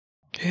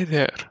Hey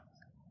there.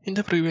 In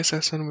the previous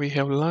session, we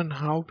have learned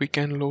how we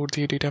can load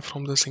the data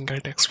from the single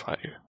text file.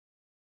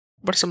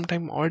 But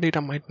sometimes all data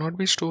might not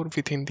be stored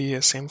within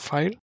the same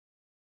file.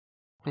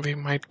 We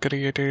might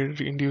create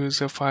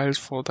individual files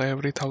for the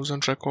every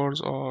 1,000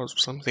 records or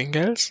something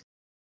else.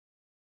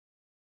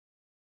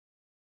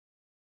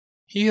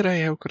 Here I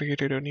have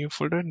created a new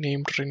folder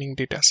named training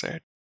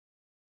dataset.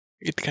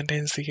 It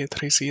contains the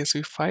three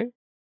CSV files.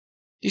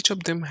 Each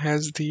of them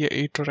has the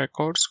 8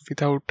 records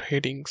without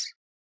headings.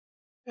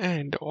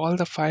 And all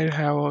the files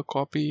have a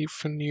copy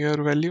if near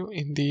value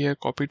in the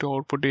copy to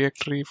output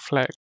directory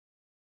flag.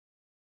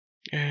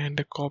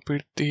 And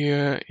copied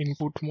the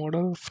input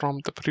model from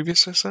the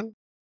previous session.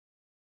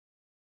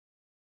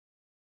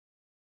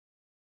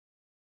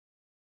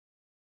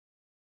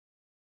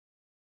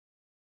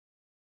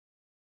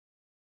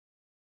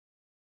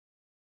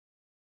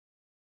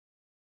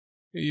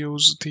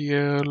 Use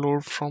the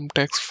load from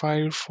text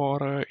file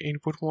for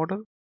input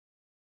model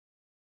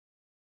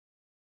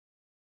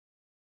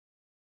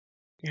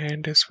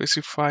and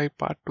specify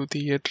path to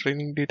the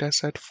training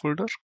dataset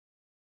folder.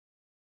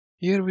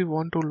 Here we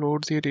want to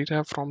load the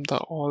data from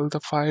all the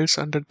files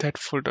under that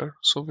folder,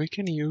 so we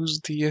can use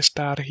the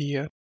star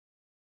here.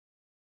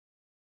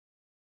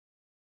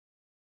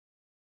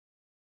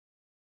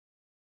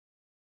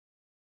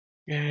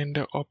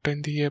 And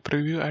obtain the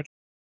preview at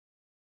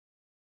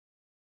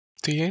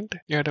the end.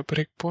 Add a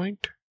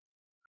breakpoint.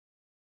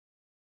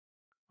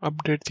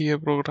 Update the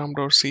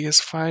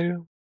program.cs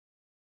file.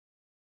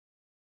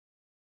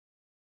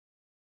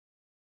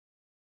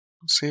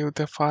 Save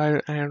the file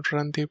and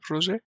run the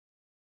project.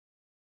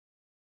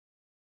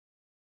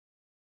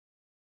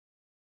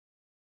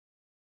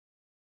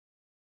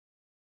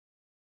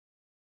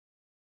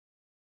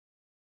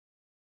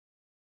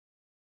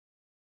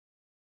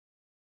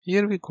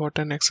 Here we got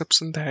an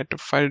exception that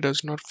file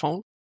does not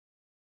found.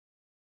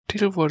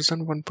 Till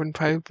version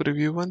 1.5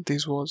 preview 1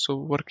 this was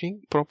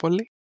working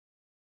properly,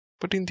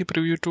 but in the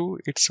preview 2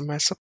 it's a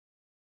mess up.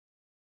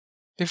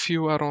 If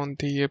you are on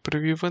the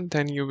preview 1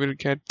 then you will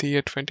get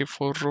the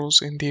 24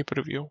 rows in the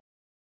preview.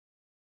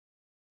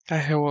 I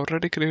have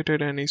already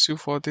created an issue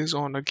for this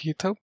on a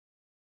GitHub,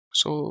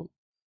 so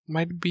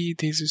might be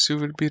this issue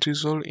will be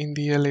resolved in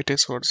the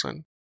latest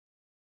version.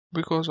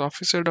 Because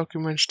official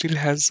document still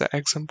has the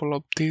example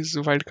of this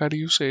wildcard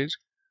usage,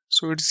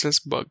 so it's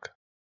just bug.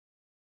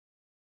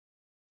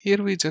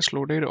 Here we just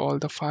loaded all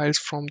the files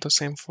from the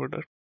same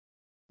folder.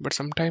 But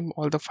sometimes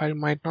all the file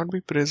might not be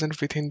present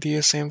within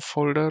the same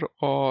folder,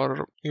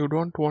 or you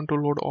don't want to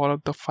load all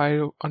of the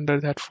file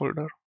under that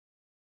folder.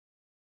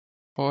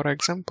 For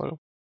example,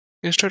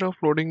 instead of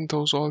loading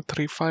those all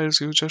 3 files,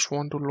 you just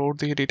want to load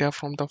the data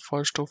from the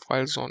first 2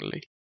 files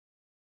only.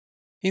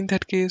 In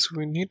that case,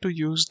 we need to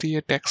use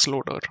the text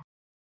loader.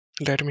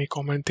 Let me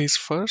comment this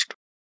first.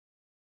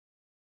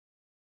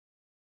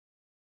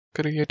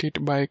 Create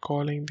it by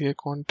calling the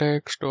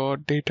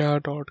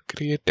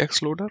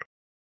context.data.createTextLoader.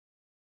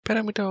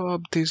 Parameter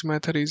of this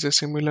method is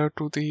similar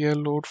to the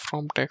load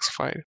from text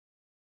file.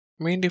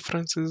 Main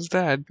difference is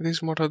that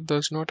this method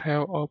does not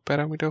have a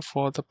parameter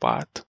for the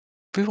path.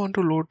 We want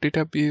to load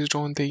data based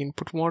on the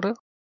input model,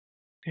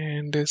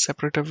 and the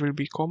separator will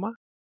be comma.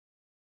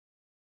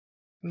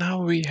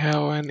 Now we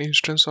have an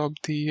instance of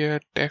the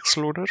text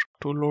loader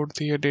to load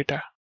the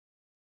data.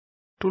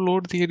 To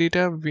load the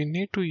data, we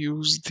need to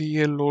use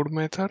the load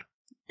method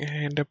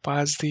and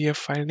pass the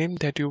file name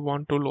that you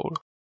want to load.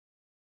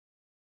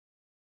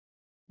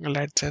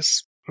 Let's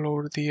just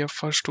load the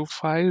first 2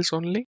 files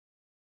only.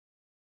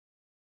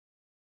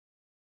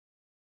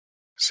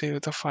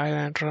 Save the file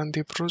and run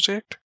the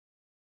project.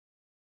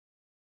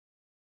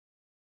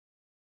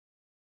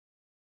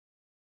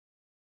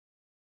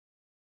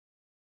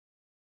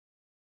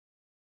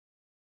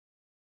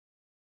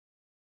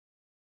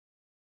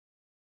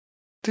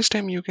 This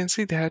time you can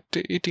see that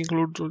it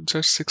includes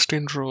just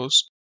 16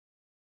 rows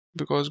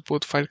because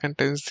both file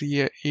contains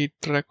the 8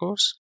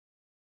 records.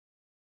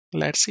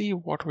 Let's see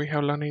what we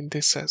have learned in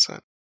this session.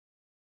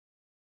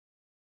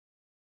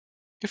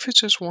 If you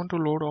just want to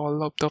load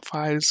all of the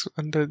files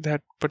under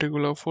that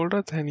particular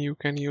folder, then you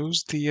can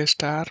use the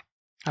star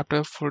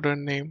after folder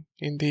name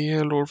in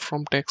the load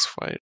from text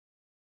file.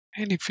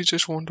 And if you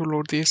just want to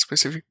load the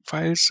specific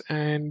files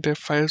and the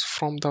files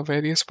from the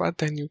various path,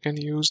 then you can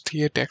use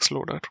the text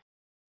loader.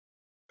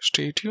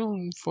 Stay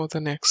tuned for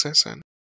the next session.